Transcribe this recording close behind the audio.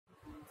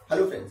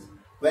Hello friends,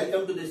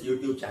 welcome to this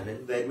YouTube channel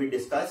where we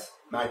discuss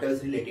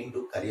matters relating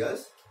to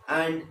careers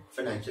and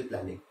financial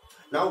planning.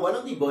 Now, one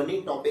of the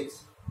burning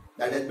topics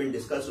that has been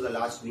discussed for the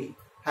last week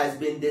has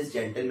been this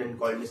gentleman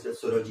called Mr.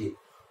 Surojit,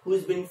 who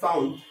has been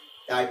found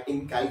that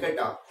in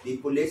Calcutta, the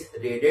police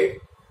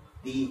raided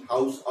the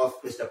house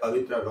of Mr.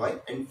 Pavitra Roy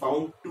and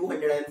found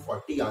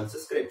 240 answer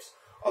scripts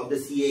of the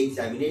CA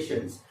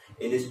examinations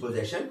in his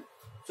possession.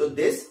 So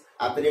this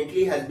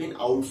apparently has been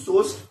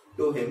outsourced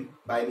to him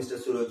by Mr.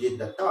 Surojit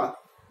Datta.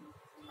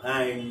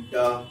 And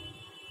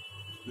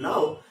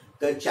now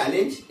the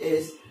challenge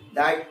is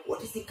that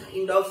what is the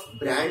kind of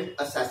brand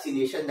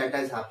assassination that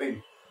has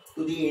happened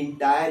to the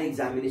entire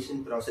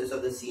examination process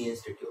of the CA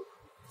Institute.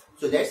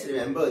 So let's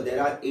remember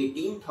there are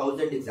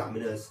 18,000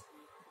 examiners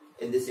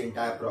in this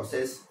entire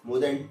process, more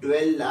than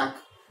 12 lakh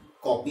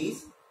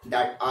copies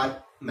that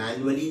are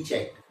manually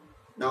checked.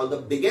 Now the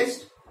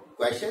biggest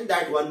question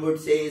that one would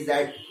say is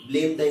that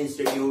blame the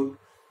institute.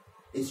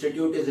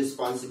 Institute is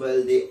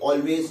responsible. They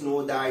always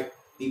know that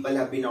people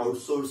have been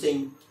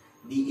outsourcing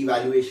the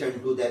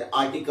evaluation to their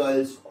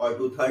articles or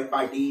to third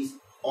parties,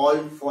 all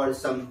for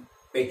some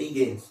petty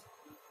gains.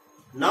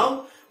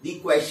 Now, the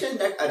question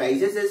that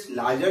arises is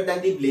larger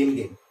than the blame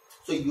game.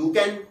 So you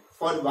can,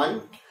 for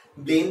one,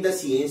 blame the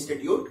CA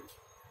Institute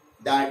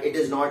that it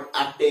is not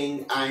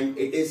acting and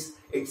it is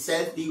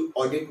itself the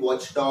audit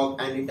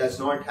watchdog and it does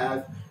not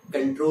have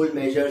control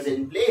measures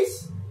in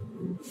place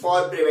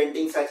for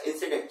preventing such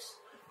incidents.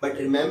 But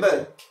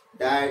remember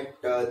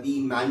that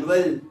the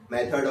manual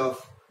method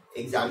of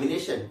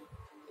examination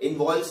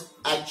involves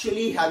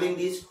actually having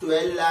these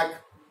 12 lakh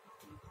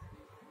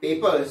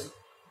papers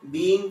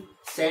being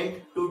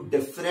sent to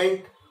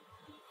different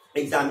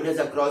examiners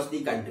across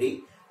the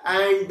country,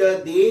 and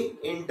they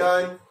in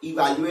turn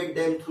evaluate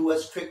them through a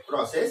strict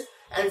process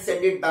and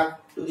send it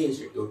back to the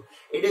institute.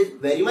 It is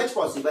very much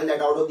possible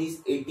that out of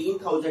these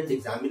 18,000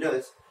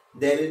 examiners,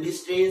 there will be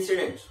stray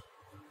incidents.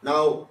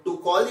 Now, to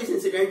call these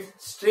incidents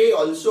stray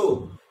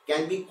also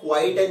can be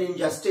quite an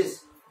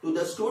injustice to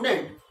the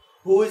student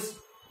whose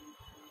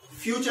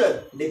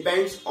future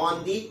depends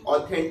on the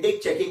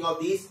authentic checking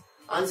of these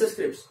answer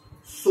scripts.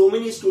 So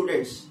many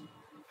students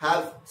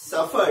have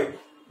suffered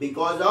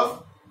because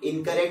of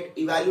incorrect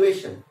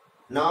evaluation.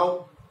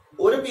 Now,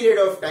 over a period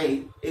of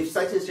time, if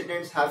such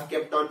incidents have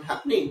kept on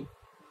happening,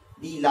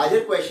 the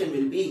larger question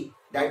will be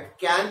that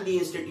can the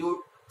institute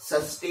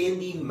sustain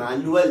the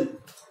manual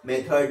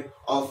method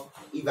of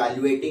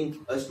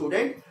evaluating a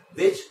student,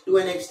 which to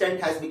an extent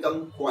has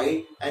become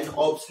quite an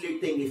obsolete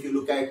thing if you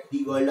look at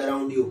the world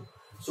around you.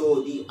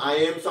 So the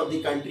IIMs of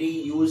the country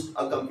used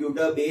a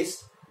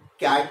computer-based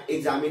CAT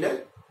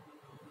examiner.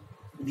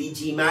 The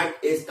GMAT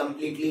is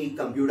completely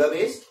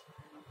computer-based.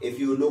 If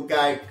you look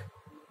at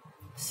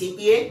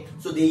CPA,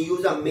 so they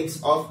use a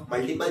mix of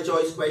multiple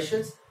choice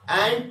questions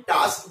and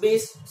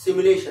task-based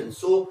simulation.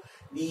 So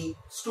the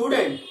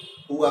student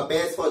who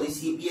appears for the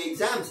CPA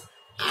exams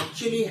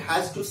actually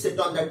has to sit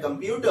on that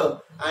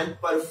computer and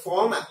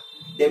perform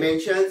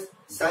dimensions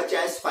such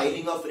as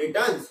filing of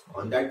returns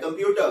on that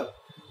computer.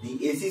 The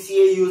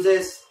ACCA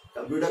uses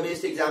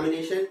computer-based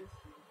examination.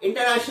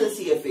 International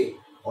CFA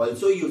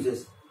also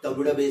uses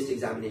computer-based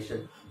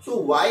examination. So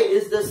why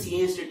is the CA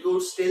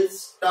Institute still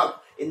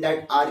stuck in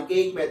that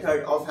archaic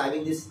method of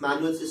having this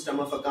manual system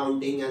of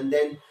accounting and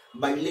then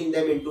bundling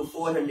them into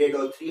 400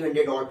 or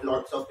 300 odd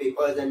lots of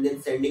papers and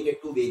then sending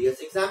it to various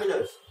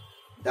examiners?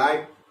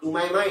 That, to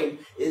my mind,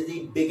 is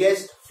the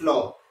biggest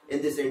flaw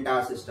in this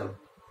entire system.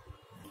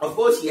 Of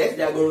course, yes,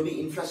 there are going to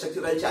be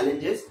infrastructural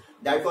challenges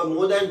that for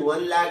more than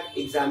 1 lakh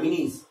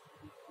examinees,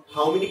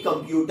 how many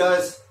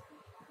computers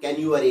can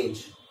you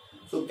arrange?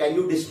 So can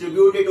you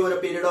distribute it over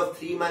a period of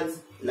 3 months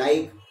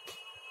like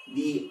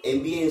the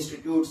MBA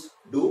institutes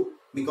do?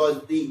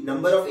 Because the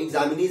number of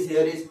examinees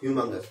here is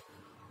humongous.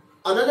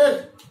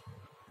 Another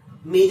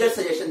major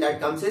suggestion that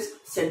comes is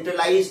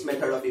centralized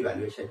method of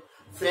evaluation.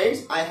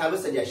 Friends, I have a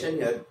suggestion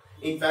here,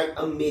 in fact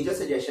a major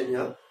suggestion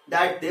here,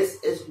 that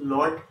this is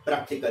not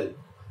practical.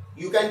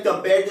 You can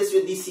compare this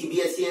with the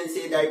CBSE and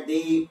say that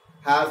they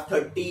have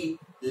 30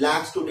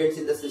 lakh students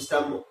in the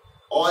system,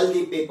 all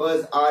the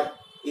papers are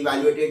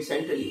evaluated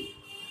centrally.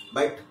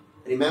 But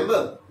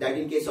remember that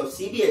in case of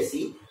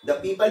CBSE, the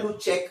people who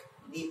check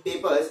the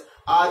papers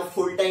are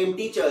full-time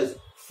teachers,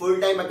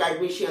 full-time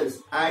academicians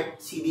at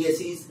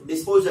CBSE's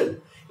disposal.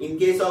 In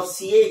case of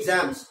CA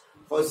exams,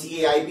 for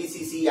CA,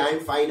 IPCC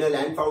and final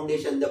and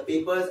foundation, the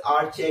papers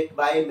are checked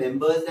by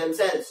members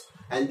themselves,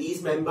 and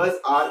these members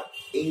are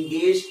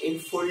engaged in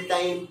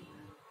full-time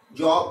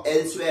job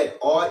elsewhere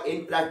or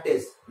in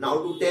practice.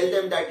 Now to tell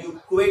them that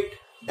you quit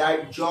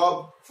that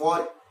job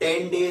for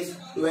 10 days,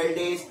 12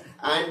 days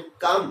and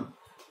come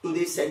to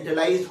the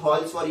centralized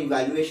halls for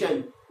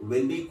evaluation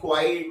will be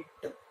quite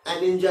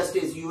an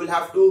injustice. You will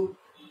have to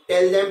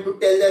tell them to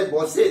tell their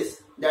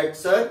bosses that,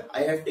 sir,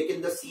 I have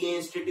taken the CA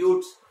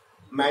Institute's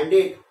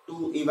mandate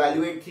to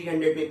evaluate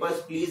 300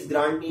 papers, please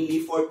grant me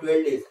leave for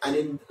 12 days. And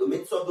in the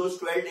midst of those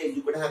 12 days,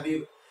 you could have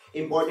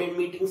important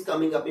meetings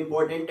coming up,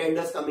 important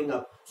tenders coming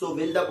up. So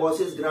will the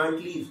bosses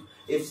grant leave?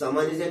 if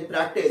someone is in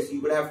practice,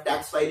 you could have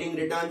tax filing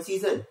return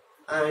season.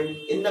 And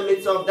in the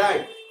midst of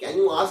that, can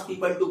you ask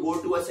people to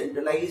go to a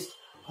centralized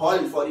hall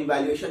for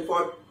evaluation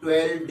for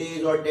 12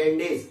 days or 10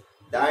 days?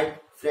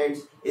 That,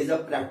 friends, is a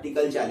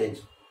practical challenge.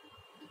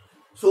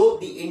 So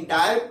the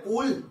entire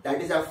pool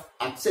that is of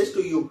access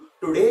to you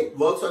today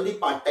works on the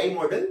part-time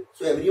model.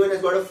 So everyone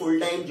has got a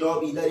full-time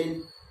job either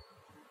in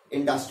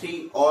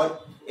industry or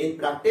in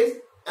practice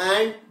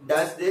and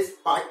does this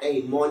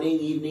part-time, morning,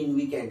 evening,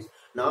 weekends.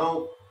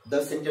 Now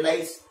the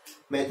centralized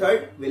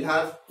method will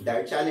have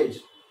that challenge.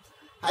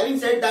 Having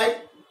said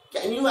that,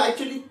 can you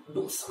actually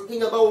do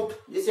something about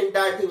this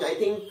entire thing? I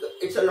think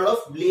it's a lot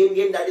of blame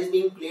game that is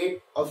being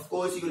played. Of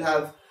course, you will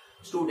have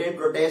student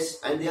protests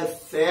and they are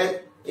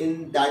fair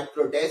in that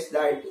protest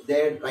that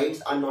their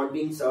rights are not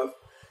being served.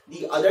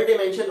 The other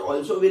dimension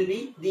also will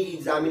be the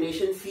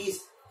examination fees.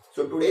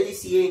 So today the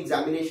CA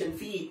examination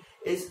fee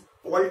is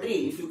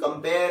paltry if you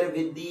compare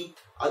with the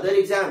other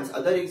exams.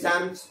 Other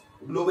exams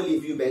globally,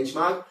 if you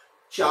benchmark,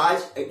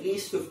 charge at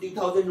least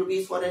 50,000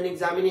 rupees for an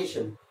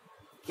examination.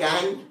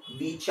 Can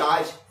we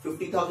charge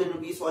 50,000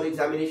 rupees for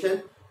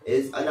examination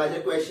is a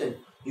larger question.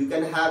 You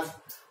can have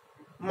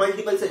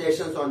multiple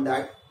suggestions on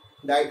that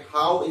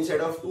how instead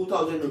of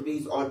 2,000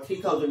 rupees or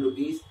 3,000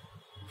 rupees,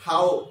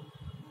 how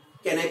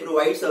can I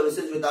provide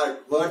services with are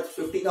worth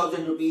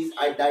 50,000 rupees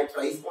at that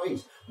price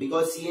point?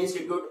 Because CA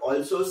Institute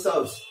also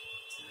serves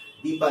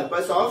the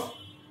purpose of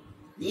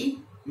the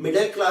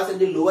middle class and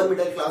the lower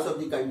middle class of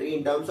the country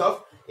in terms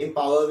of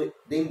empowering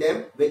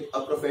them with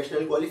a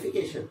professional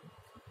qualification.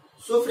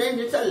 So friends,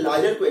 it's a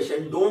larger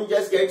question. Don't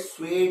just get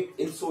swayed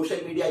in social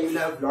media. You'll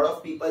have a lot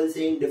of people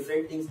saying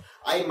different things.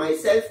 I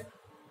myself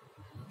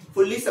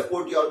fully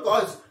support your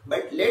cause,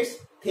 but let's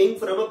think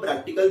from a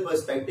practical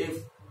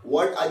perspective.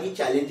 What are the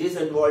challenges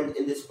involved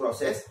in this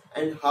process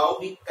and how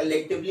we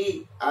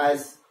collectively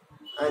as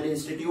an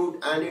institute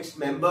and its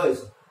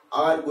members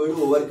are going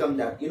to overcome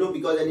that?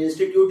 Because an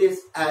institute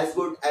is as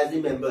good as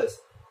the members,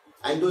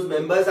 and those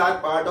members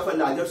are part of a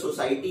larger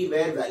society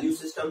where value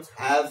systems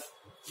have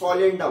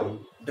fallen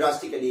down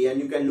drastically, and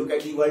you can look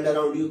at the world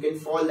around you, you can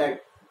fall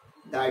that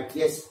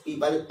yes,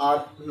 people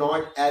are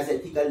not as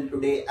ethical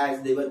today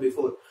as they were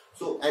before.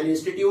 So an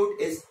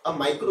institute is a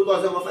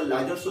microcosm of a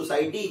larger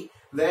society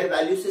where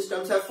value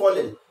systems have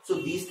fallen. So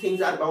these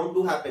things are bound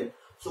to happen.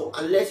 So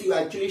unless you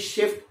actually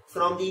shift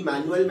from the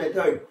manual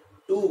method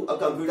to a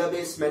computer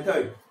based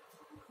method,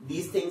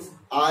 these things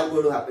are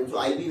going to happen. So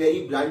I'll be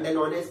very blunt and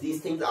honest, these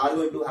things are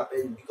going to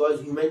happen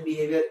because human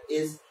behavior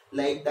is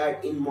like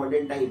that in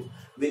modern times.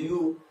 Will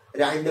you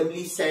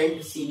randomly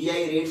send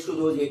CBI raids to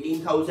those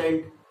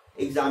 18,000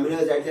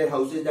 examiners at their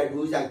houses, that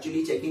who is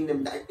actually checking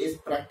them? That is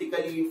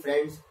practically,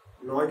 friends,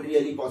 not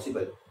really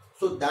possible.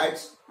 So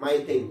that's my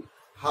thing.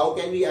 How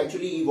can we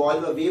actually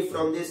evolve away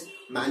from this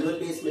manual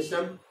based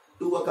system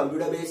to a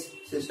computer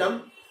based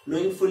system,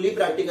 knowing fully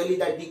practically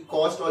that the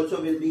cost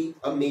also will be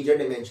a major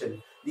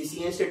dimension. The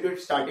CA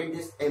Institute started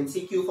this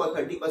MCQ for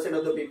 30%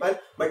 of the paper,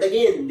 but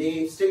again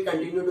they still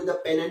continue to the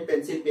pen and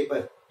pencil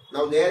paper.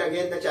 Now there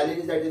again the challenge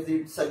is that if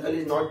the circle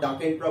is not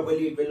darkened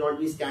properly, it will not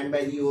be scanned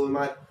by the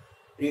OMR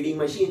reading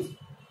machines.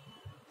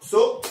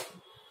 So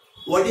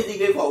what is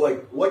the way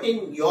forward? What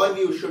in your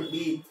view should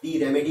be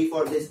the remedy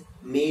for this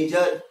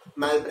major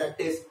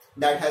malpractice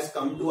that has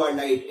come to our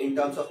light in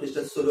terms of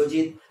Mr.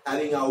 Surojit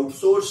having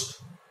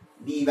outsourced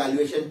the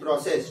evaluation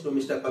process to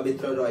Mr.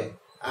 Pavitra Roy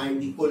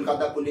and the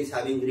Kolkata police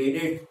having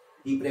raided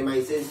the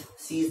premises,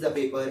 seized the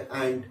paper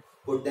and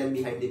put them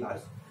behind the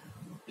bars?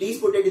 Please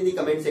put it in the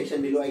comment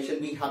section below. I shall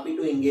be happy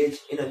to engage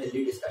in a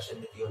healthy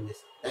discussion with you on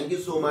this. Thank you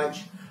so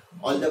much.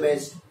 All the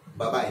best.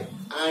 Bye-bye.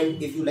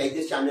 And if you like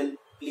this channel,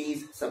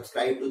 please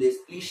subscribe to this.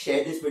 Please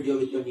share this video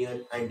with your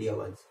near and dear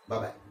ones.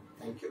 Bye-bye.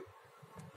 Thank you.